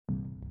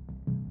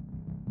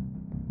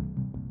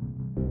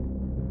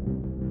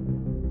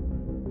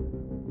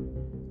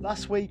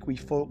Last week we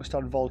focused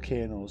on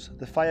volcanoes,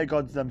 the fire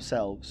gods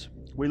themselves.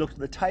 We looked at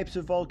the types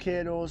of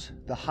volcanoes,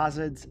 the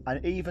hazards,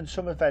 and even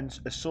some events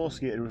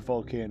associated with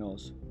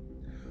volcanoes.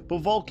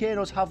 But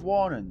volcanoes have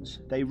warnings.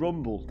 They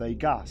rumble, they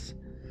gas.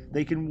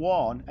 They can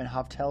warn and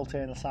have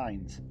telltale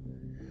signs.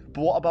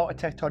 But what about a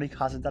tectonic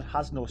hazard that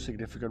has no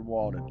significant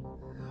warning?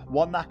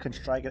 One that can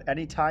strike at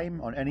any time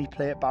on any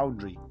plate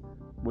boundary,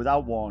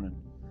 without warning.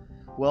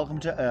 Welcome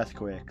to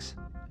Earthquakes,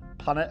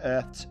 planet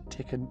Earth's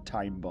ticking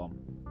time bomb.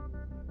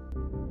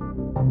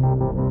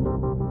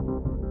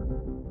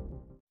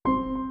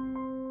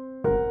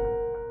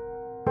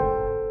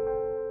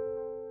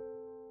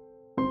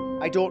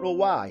 I don't know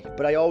why,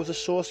 but I always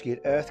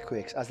associate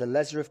earthquakes as the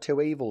lesser of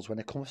two evils when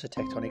it comes to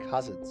tectonic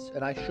hazards,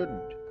 and I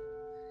shouldn't.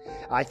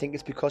 I think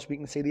it's because we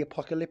can see the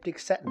apocalyptic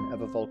setting of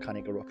a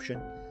volcanic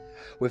eruption,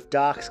 with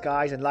dark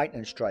skies and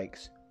lightning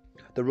strikes,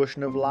 the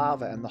rushing of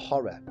lava and the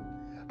horror.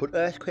 But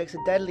earthquakes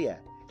are deadlier.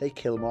 They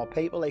kill more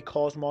people, they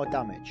cause more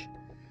damage.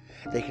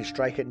 They can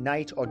strike at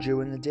night or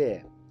during the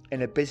day,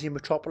 in a busy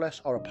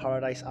metropolis or a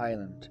paradise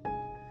island.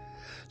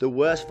 The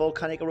worst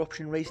volcanic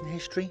eruption in recent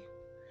history?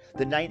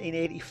 The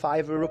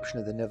 1985 eruption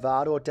of the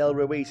Nevado del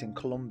Ruiz in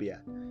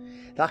Colombia.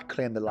 That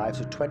claimed the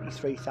lives of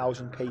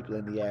 23,000 people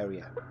in the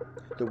area.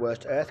 The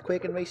worst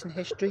earthquake in recent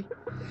history?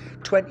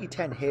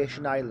 2010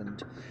 Haitian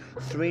Island.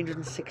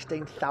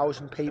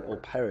 316,000 people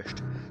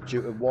perished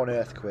due to one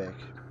earthquake.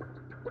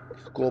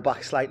 Go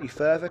back slightly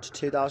further to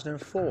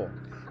 2004,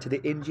 to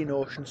the Indian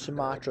Ocean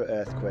Sumatra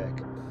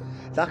earthquake.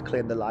 That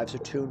claimed the lives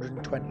of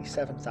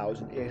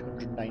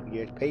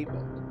 227,898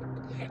 people.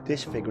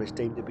 This figure is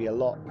deemed to be a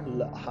lot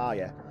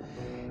higher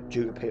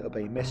due to people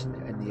being missing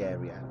in the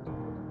area.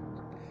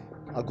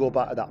 I'll go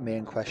back to that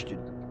main question.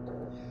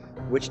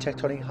 Which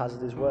tectonic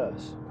hazard is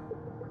worse?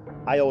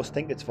 I always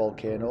think it's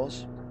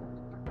volcanoes.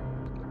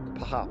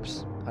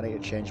 Perhaps I need to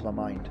change my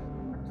mind.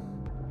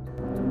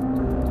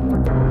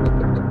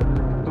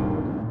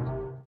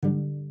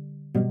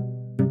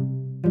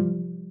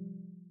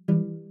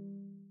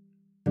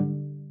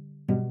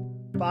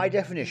 By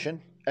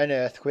definition, an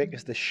earthquake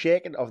is the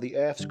shaking of the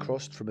Earth's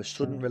crust from a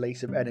sudden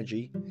release of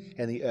energy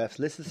in the Earth's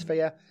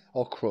lithosphere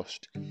or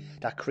crust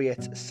that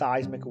creates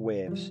seismic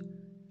waves.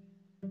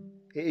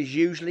 It is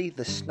usually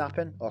the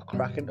snapping or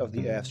cracking of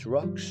the Earth's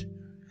rocks,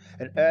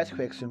 and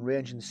earthquakes can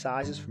range in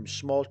sizes from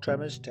small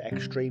tremors to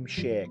extreme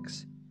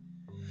shakes.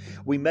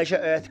 We measure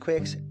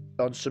earthquakes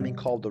on something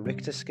called the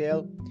Richter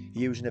scale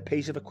using a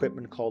piece of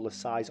equipment called a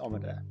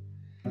seismometer.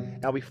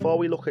 Now, before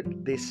we look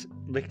at this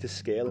Richter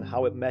scale and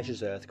how it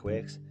measures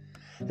earthquakes,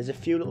 there's a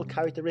few little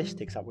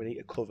characteristics that we need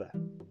to cover.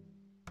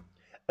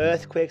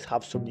 Earthquakes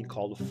have something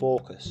called a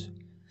focus.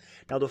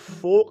 Now, the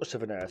focus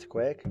of an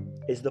earthquake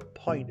is the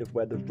point of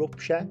where the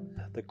rupture,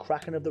 the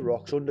cracking of the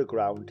rocks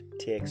underground,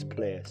 takes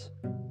place.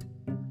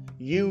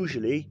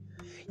 Usually,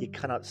 you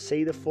cannot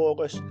see the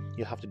focus,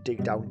 you'll have to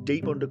dig down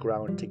deep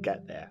underground to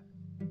get there.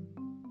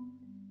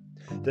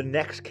 The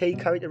next key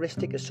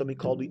characteristic is something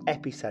called the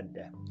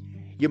epicenter.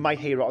 You might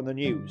hear it on the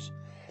news.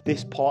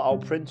 This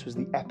Port-au-Prince was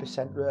the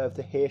epicenter of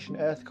the Haitian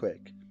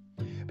earthquake,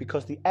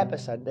 because the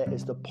epicenter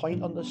is the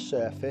point on the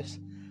surface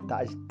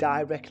that is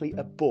directly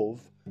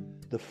above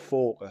the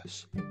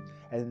focus,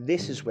 and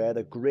this is where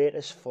the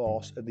greatest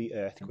force of the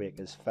earthquake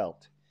is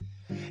felt.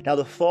 Now,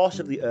 the force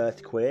of the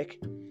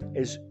earthquake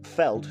is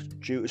felt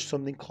due to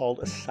something called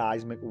a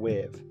seismic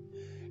wave,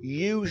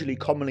 usually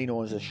commonly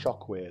known as a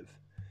shock wave.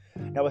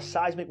 Now, a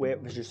seismic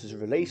wave is just a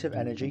release of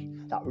energy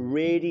that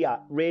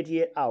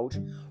radiate out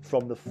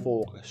from the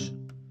focus.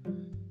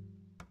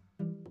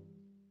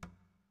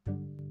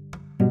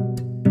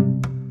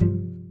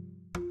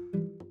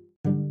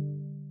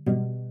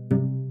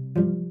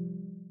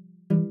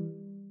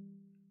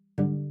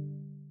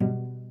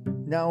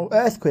 Now,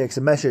 earthquakes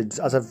are measured,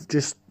 as I've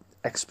just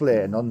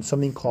explained, on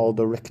something called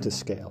the Richter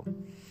scale.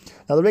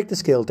 Now, the Richter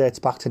scale dates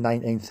back to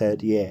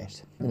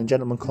 1938, and a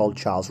gentleman called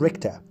Charles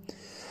Richter.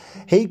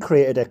 He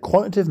created a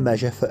quantitative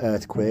measure for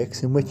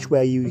earthquakes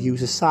where you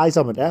use a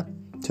seismometer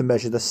to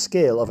measure the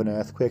scale of an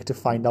earthquake to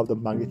find out the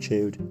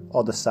magnitude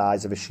or the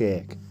size of a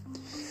shake.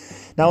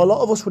 Now, a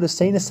lot of us would have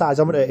seen a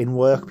seismometer in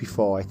work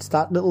before. It's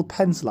that little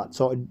pencil that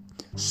sort of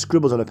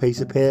scribbles on a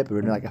piece of paper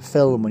in like a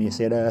film when you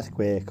see an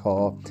earthquake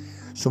or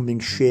something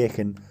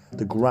shaking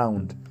the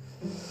ground.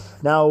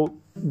 Now,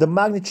 the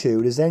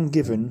magnitude is then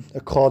given,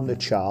 according to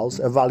Charles,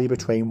 a value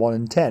between 1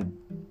 and 10.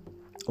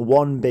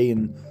 1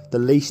 being the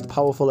least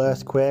powerful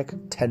earthquake,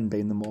 10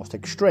 being the most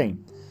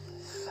extreme.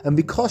 And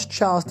because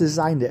Charles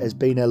designed it as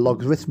being a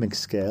logarithmic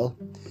scale,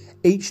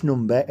 each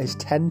number is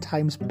 10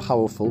 times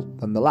powerful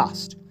than the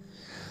last.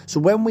 So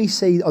when we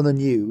see on the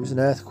news an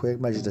earthquake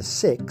measured as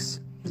 6,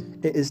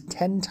 it is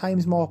 10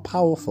 times more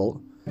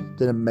powerful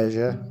than a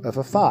measure of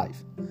a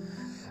 5.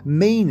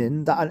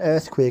 Meaning that an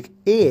earthquake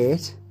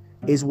 8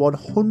 is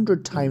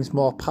 100 times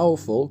more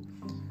powerful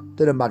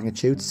than a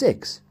magnitude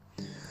 6.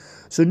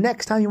 So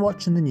next time you're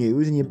watching the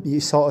news and you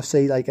sort of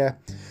see like an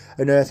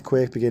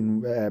earthquake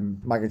begin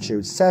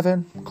magnitude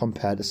 7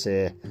 compared to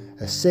say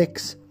a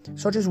 6,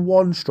 so just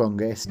one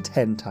stronger, it's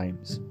 10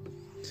 times.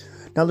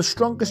 Now, the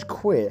strongest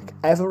quake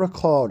ever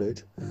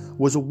recorded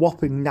was a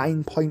whopping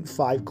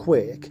 9.5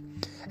 quake,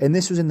 and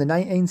this was in the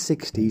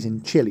 1960s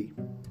in Chile.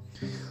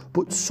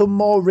 But some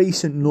more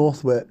recent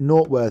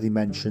noteworthy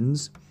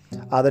mentions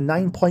are the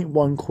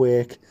 9.1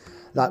 quake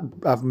that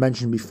I've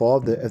mentioned before,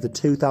 of the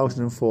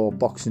 2004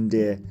 Boxing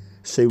Day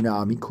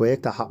tsunami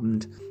quake that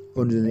happened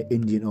under the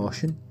Indian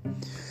Ocean,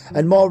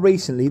 and more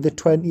recently the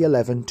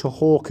 2011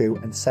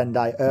 Tohoku and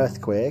Sendai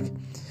earthquake.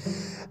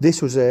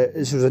 This was a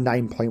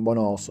 9.1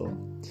 also.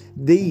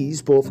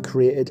 These both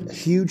created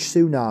huge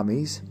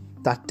tsunamis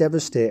that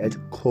devastated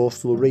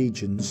coastal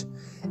regions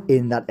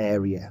in that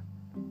area.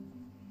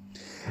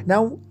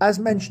 Now, as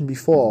mentioned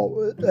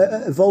before,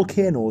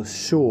 volcanoes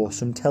show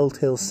some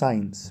telltale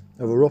signs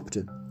of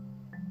erupting.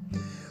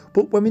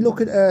 But when we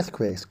look at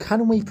earthquakes,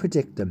 can we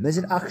predict them? Is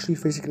it actually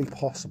physically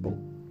possible?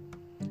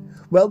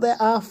 Well, there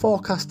are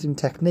forecasting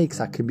techniques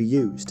that can be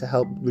used to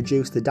help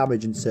reduce the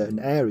damage in certain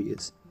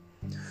areas,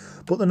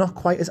 but they're not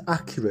quite as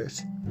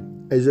accurate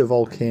as a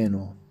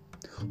volcano.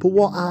 But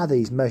what are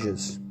these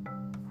measures?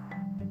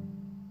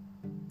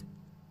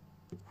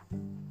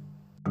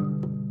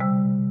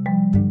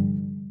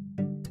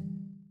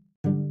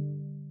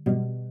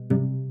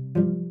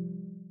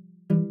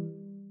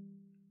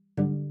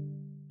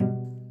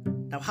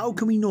 Now, how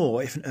can we know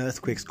if an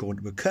earthquake's going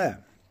to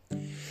occur?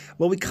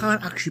 Well, we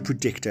can't actually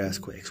predict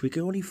earthquakes, we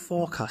can only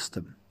forecast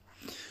them.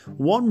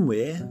 One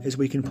way is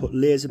we can put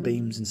laser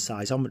beams and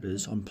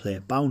seismometers on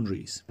plate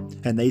boundaries,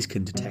 and these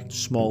can detect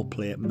small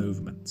plate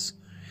movements,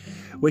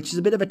 which is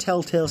a bit of a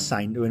telltale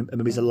sign to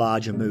maybe a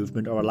larger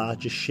movement or a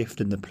larger shift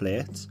in the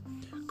plates,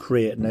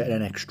 creating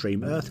an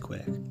extreme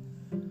earthquake.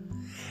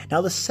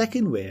 Now, the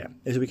second way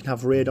is we can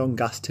have radon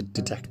gas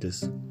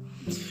detectors.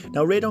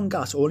 Now, radon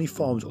gas only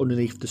forms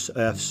underneath the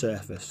Earth's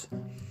surface.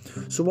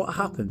 So what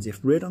happens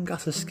if radon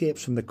gas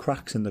escapes from the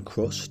cracks in the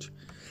crust?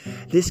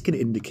 This can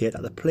indicate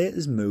that the plate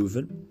is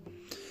moving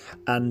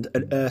and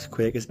an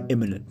earthquake is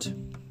imminent.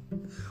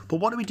 But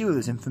what do we do with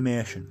this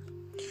information?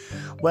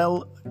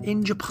 Well,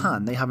 in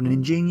Japan, they have an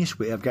ingenious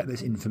way of getting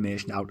this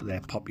information out to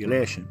their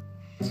population.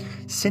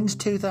 Since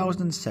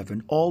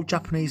 2007, all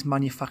Japanese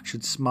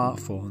manufactured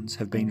smartphones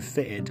have been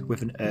fitted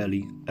with an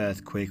early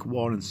earthquake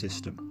warning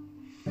system.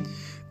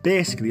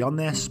 Basically, on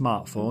their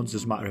smartphones,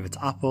 doesn't matter if it's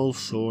Apple,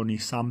 Sony,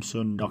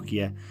 Samsung,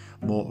 Nokia,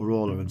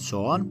 Motorola and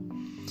so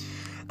on,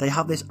 they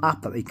have this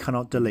app that they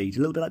cannot delete, a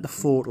little bit like the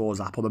Photos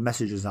app or the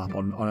Messages app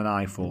on an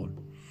iPhone.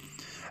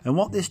 And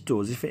what this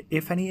does,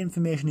 if any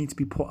information needs to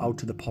be put out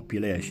to the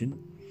population,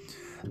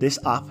 this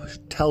app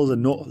tells a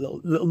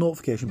little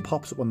notification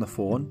pops up on the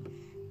phone,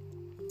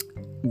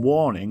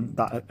 warning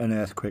that an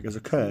earthquake has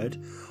occurred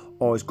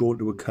or is going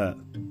to occur.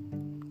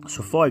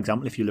 So, for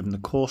example, if you live in the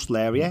coastal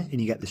area and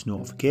you get this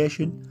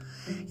notification,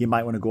 you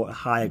might want to go to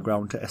higher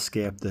ground to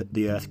escape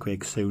the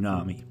earthquake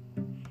tsunami.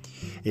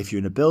 If you're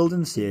in a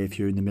building, say if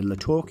you're in the middle of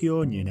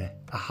Tokyo and you're in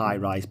a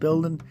high-rise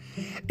building,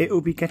 it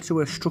will be get to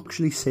a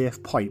structurally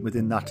safe point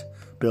within that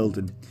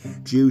building.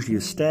 It's usually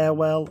a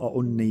stairwell or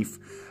underneath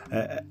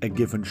a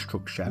given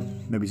structure,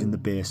 maybe it's in the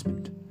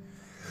basement.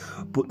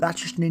 But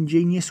that's just an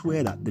ingenious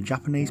way that the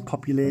Japanese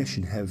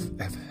population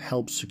have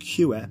helped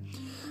secure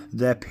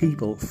their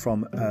people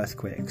from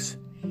earthquakes.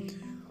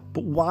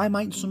 But why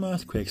might some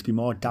earthquakes be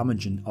more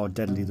damaging or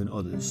deadly than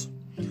others?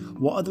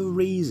 What are the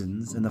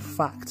reasons and the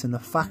facts and the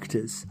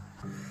factors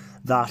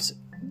that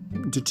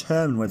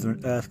determine whether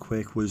an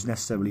earthquake was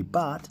necessarily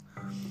bad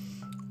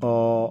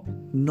or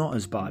not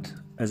as bad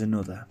as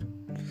another?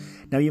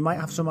 Now, you might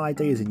have some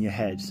ideas in your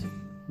head.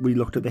 We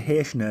looked at the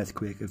Haitian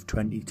earthquake of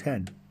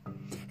 2010.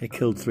 It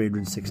killed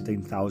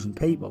 316,000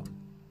 people,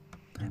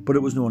 but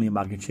it was only a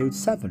magnitude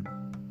 7.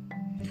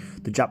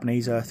 The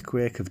Japanese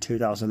earthquake of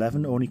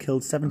 2011 only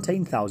killed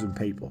 17,000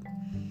 people,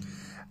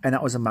 and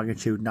that was a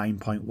magnitude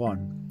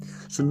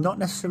 9.1. So not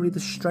necessarily the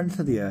strength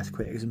of the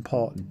earthquake is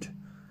important.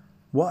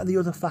 What are the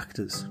other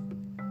factors?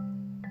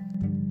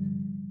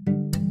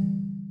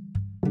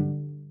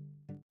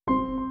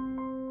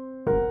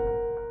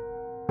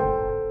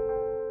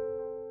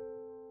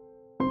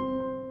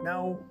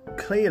 Now,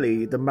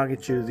 clearly the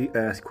magnitude of the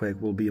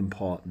earthquake will be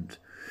important.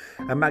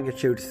 A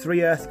magnitude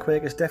 3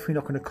 earthquake is definitely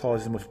not going to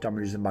cause as much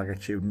damage as a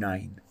magnitude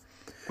 9.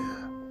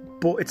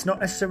 But it's not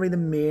necessarily the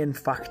main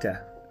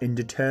factor in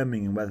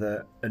determining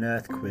whether an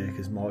earthquake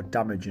is more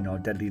damaging or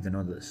deadly than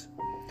others.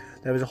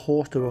 There is a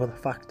host of other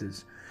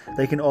factors.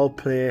 They can all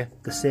play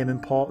the same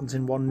importance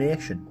in one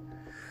nation.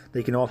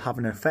 They can all have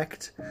an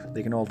effect.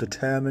 They can all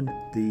determine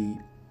the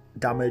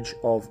damage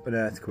of an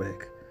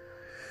earthquake.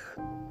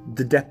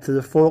 The depth of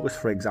the focus,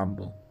 for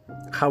example.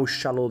 How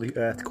shallow the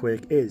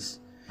earthquake is.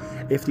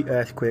 If the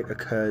earthquake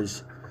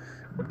occurs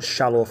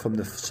shallow from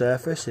the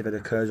surface, if it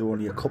occurs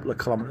only a couple of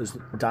kilometres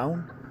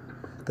down,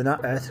 then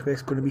that earthquake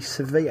is going to be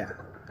severe.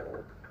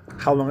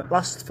 How long it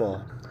lasts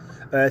for?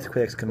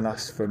 Earthquakes can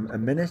last from a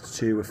minute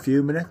to a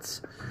few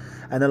minutes,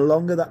 and the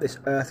longer that this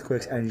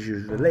earthquake's energy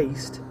is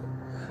released,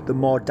 the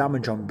more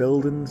damage on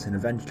buildings and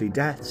eventually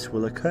deaths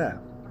will occur.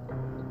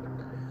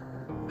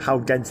 How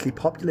densely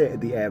populated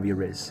the area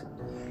is.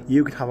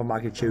 You could have a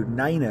magnitude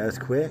 9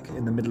 earthquake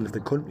in the middle of the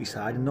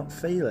countryside and not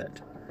feel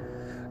it.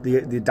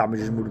 The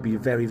damages would be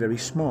very, very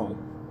small.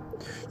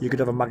 You could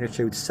have a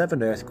magnitude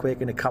 7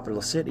 earthquake in a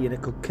capital city and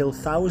it could kill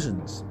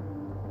thousands,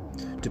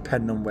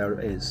 depending on where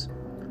it is.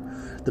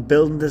 The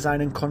building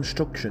design and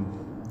construction.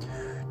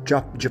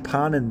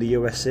 Japan and the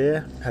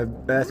USA have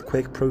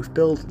earthquake-proof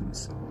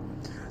buildings.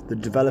 The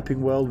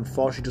developing world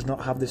unfortunately does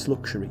not have this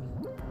luxury.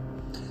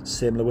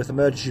 Similar with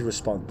emergency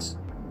response.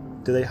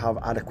 Do they have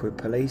adequate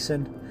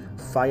policing,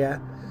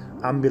 fire,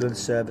 ambulance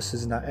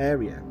services in that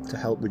area to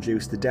help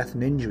reduce the death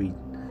and injury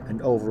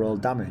and overall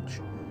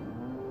damage?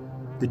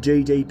 The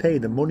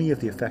GDP, the money of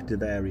the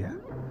affected area,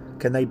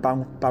 can they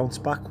bounce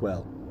back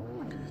well?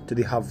 Do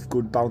they have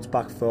good bounce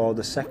back for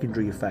the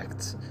secondary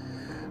effects,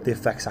 the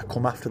effects that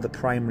come after the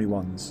primary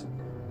ones?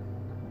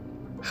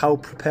 How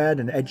prepared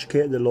and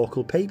educated the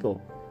local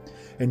people?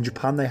 In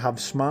Japan they have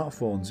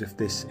smartphones with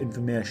this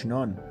information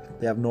on.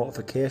 They have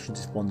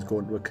notifications if one's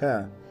going to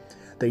occur.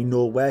 They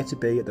know where to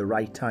be at the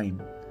right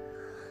time.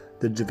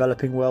 The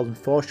developing world,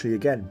 unfortunately,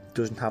 again,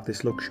 doesn't have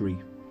this luxury.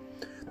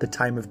 The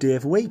time of day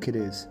of week it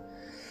is.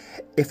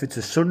 If it's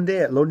a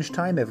Sunday at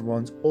lunchtime,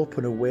 everyone's up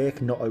and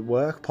awake, not at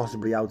work,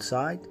 possibly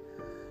outside.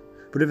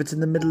 But if it's in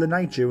the middle of the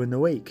night during the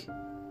week,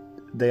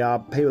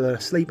 people are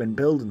asleep in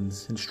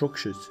buildings and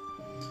structures.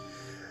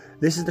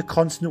 This is the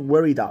constant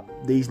worry that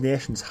these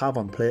nations have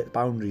on plate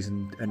boundaries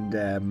and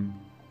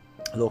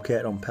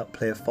located on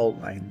plate fault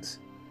lines.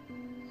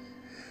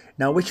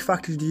 Now, which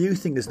factor do you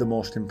think is the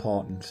most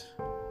important?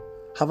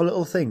 Have a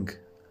little think.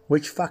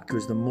 Which factor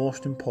is the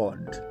most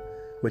important?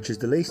 Which is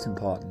the least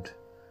important?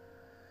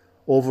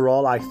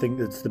 Overall, I think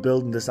it's the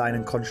building design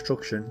and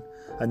construction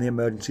and the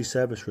emergency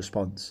service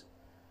response.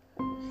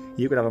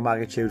 You could have a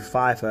magnitude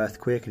 5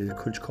 earthquake and it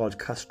could cause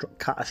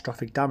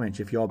catastrophic damage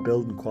if your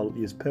building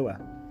quality is poor.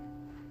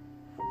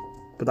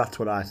 But that's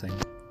what I think.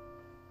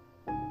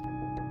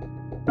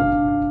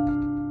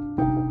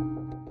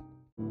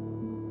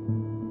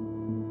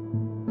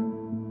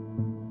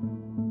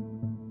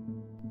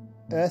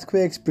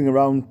 Earthquakes bring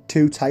around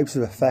 2 types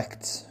of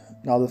effects.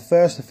 Now the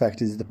first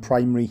effect is the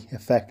primary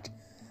effect.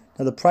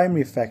 Now the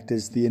primary effect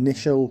is the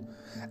initial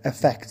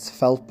effects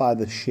felt by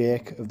the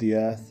shake of the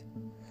earth.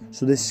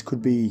 So this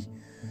could be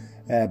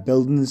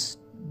buildings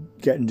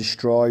getting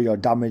destroyed or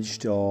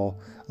damaged or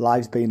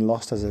lives being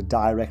lost as a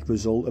direct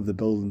result of the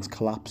buildings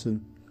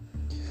collapsing.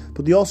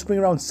 But they also bring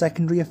around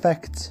secondary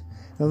effects.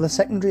 Now the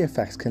secondary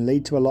effects can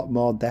lead to a lot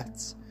more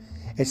deaths.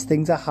 It's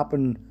things that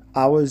happen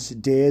hours,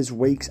 days,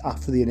 weeks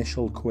after the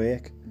initial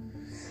quake.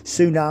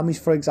 Tsunamis,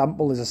 for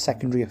example, is a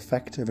secondary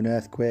effect of an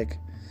earthquake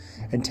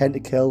and tend to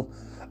kill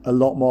a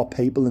lot more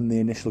people than the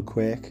initial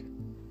quake.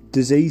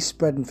 Disease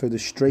spreading through the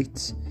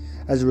streets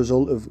as a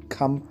result of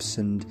camps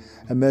and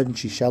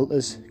emergency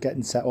shelters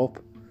getting set up.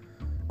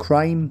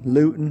 Crime,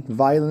 looting,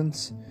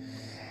 violence.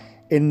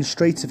 In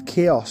streets of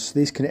chaos,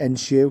 these can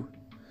ensue.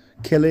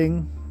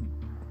 Killing,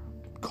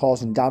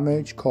 causing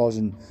damage,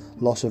 causing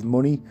loss of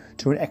money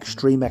to an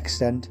extreme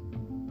extent.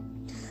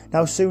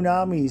 Now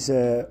tsunamis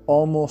are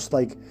almost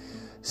like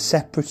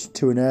separate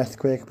to an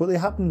earthquake, but they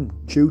happen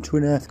due to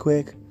an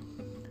earthquake.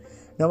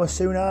 Now a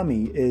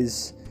tsunami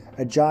is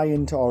a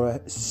giant or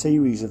a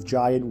series of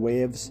giant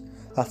waves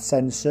that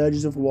send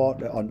surges of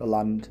water onto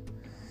land.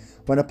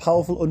 When a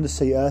powerful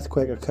undersea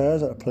earthquake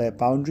occurs at a plate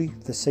boundary,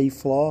 the sea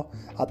floor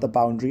at the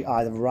boundary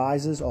either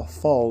rises or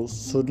falls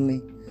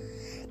suddenly.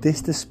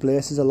 This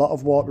displaces a lot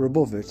of water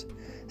above it,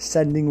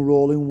 sending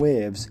rolling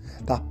waves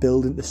that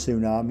build into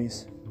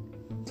tsunamis.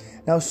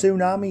 Now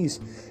tsunamis,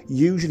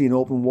 usually in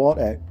open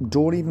water,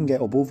 don't even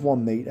get above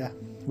 1 metre,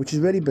 which is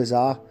really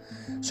bizarre.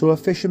 So a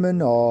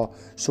fisherman or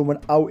someone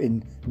out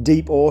in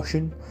deep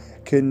ocean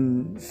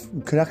can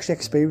actually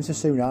experience a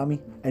tsunami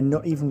and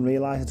not even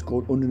realise it's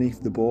going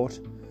underneath the boat.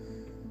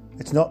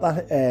 It's not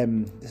that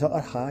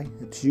high.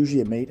 It's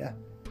usually 1 metre.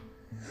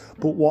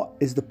 But what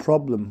is the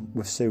problem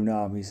with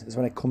tsunamis is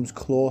when it comes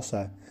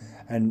closer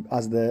and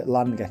as the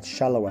land gets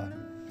shallower,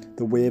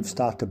 the waves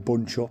start to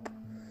bunch up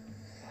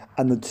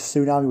and the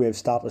tsunami waves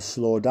start to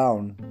slow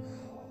down.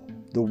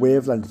 The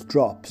wavelength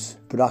drops,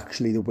 but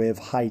actually the wave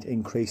height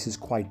increases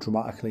quite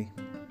dramatically.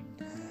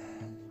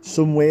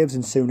 Some waves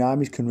in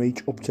tsunamis can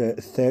reach up to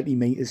 30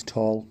 metres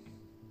tall.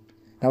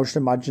 Now just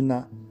imagine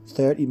that,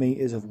 30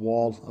 metres of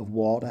wall of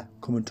water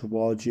coming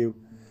towards you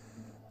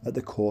at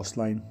the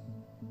coastline.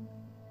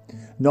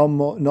 None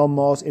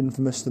more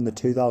infamous than the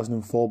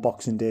 2004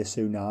 Boxing Day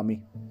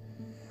tsunami,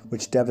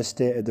 which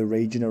devastated the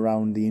region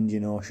around the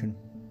Indian Ocean.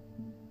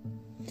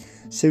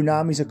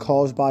 Tsunamis are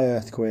caused by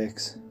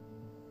earthquakes,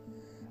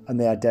 and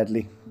they are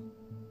deadly.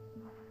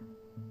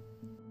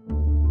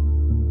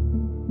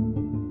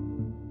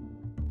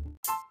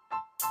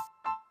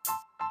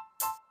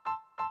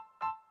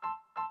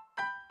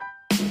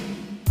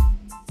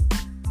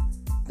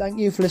 Thank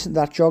you for listening to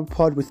That Jog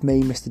Pod with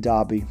me, Mr.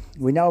 Darby.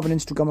 We now have an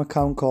Instagram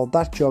account called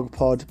That Jog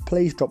Pod.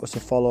 Please drop us a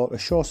follow to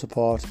show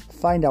support,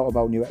 find out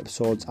about new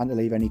episodes, and to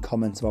leave any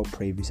comments about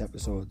previous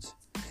episodes.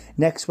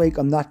 Next week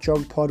on That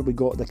Jog Pod, we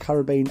go to the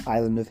Caribbean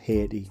island of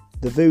Haiti,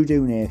 the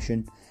Voodoo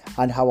Nation,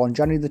 and how on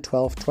January the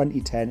 12th,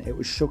 2010, it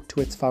was shook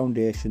to its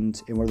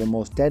foundations in one of the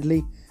most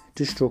deadly,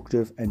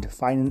 destructive and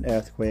defining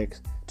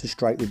earthquakes to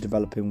strike the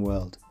developing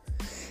world.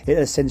 It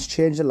has since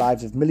changed the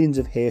lives of millions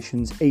of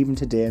Haitians even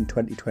today in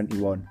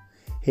 2021.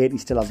 Haiti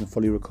still hasn't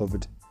fully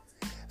recovered.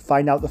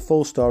 Find out the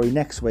full story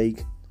next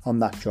week on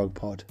That Jog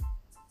Pod.